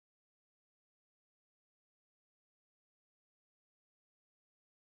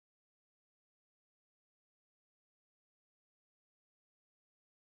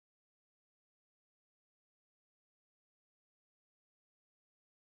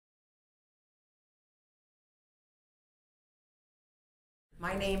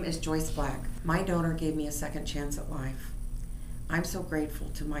My name is Joyce Black. My donor gave me a second chance at life. I'm so grateful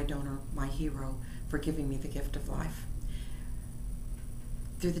to my donor, my hero, for giving me the gift of life.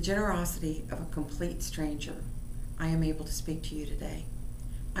 Through the generosity of a complete stranger, I am able to speak to you today.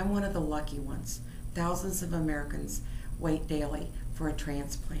 I'm one of the lucky ones. Thousands of Americans wait daily for a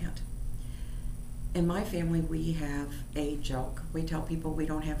transplant. In my family, we have a joke. We tell people we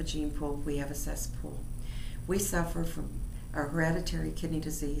don't have a gene pool, we have a cesspool. We suffer from a hereditary kidney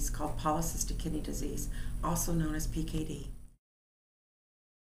disease called polycystic kidney disease, also known as PKD.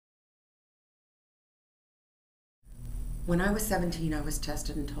 When I was 17, I was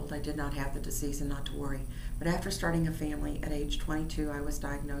tested and told I did not have the disease and not to worry. But after starting a family at age 22, I was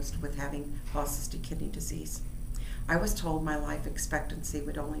diagnosed with having polycystic kidney disease. I was told my life expectancy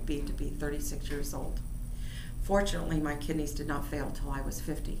would only be to be 36 years old. Fortunately, my kidneys did not fail till I was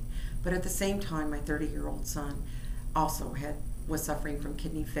 50. But at the same time, my 30-year-old son also was suffering from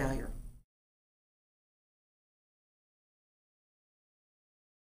kidney failure.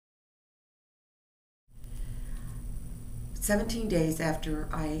 "17 days after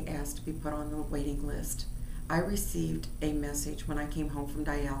I asked to be put on the waiting list, I received a message when I came home from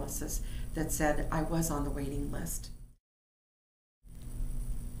dialysis that said I was on the waiting list.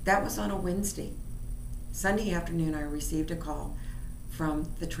 That was on a Wednesday. Sunday afternoon, I received a call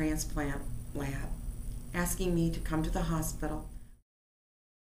from the transplant lab asking me to come to the hospital.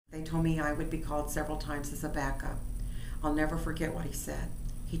 They told me I would be called several times as a backup. I'll never forget what he said.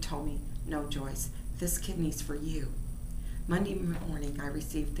 He told me, "No, Joyce, this kidney's for you." Monday morning, I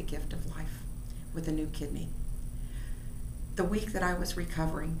received the gift of life with a new kidney. The week that I was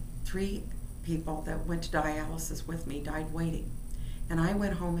recovering, 3 people that went to dialysis with me died waiting. And I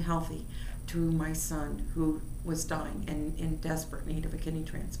went home healthy to my son who was dying and in desperate need of a kidney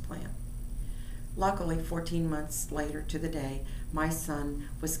transplant. Luckily, 14 months later to the day, my son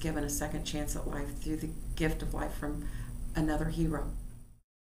was given a second chance at life through the gift of life from another hero.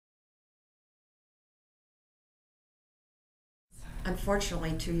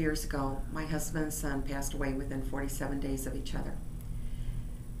 Unfortunately, 2 years ago, my husband and son passed away within 47 days of each other.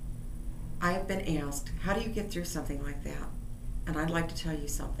 I have been asked, how do you get through something like that? And I'd like to tell you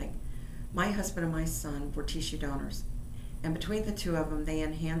something. My husband and my son were tissue donors, and between the two of them, they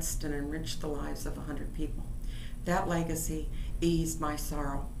enhanced and enriched the lives of 100 people. That legacy eased my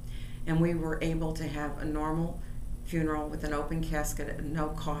sorrow, and we were able to have a normal funeral with an open casket at no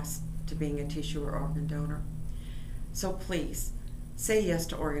cost to being a tissue or organ donor. So please, say yes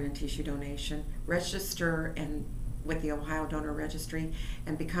to organ and tissue donation, register with the Ohio Donor Registry,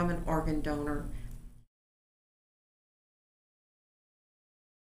 and become an organ donor.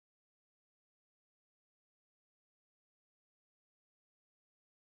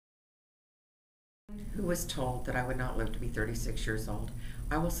 Who was told that I would not live to be 36 years old.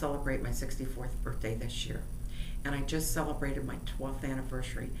 I will celebrate my 64th birthday this year, and I just celebrated my 12th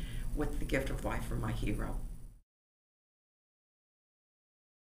anniversary with the gift of life from my hero.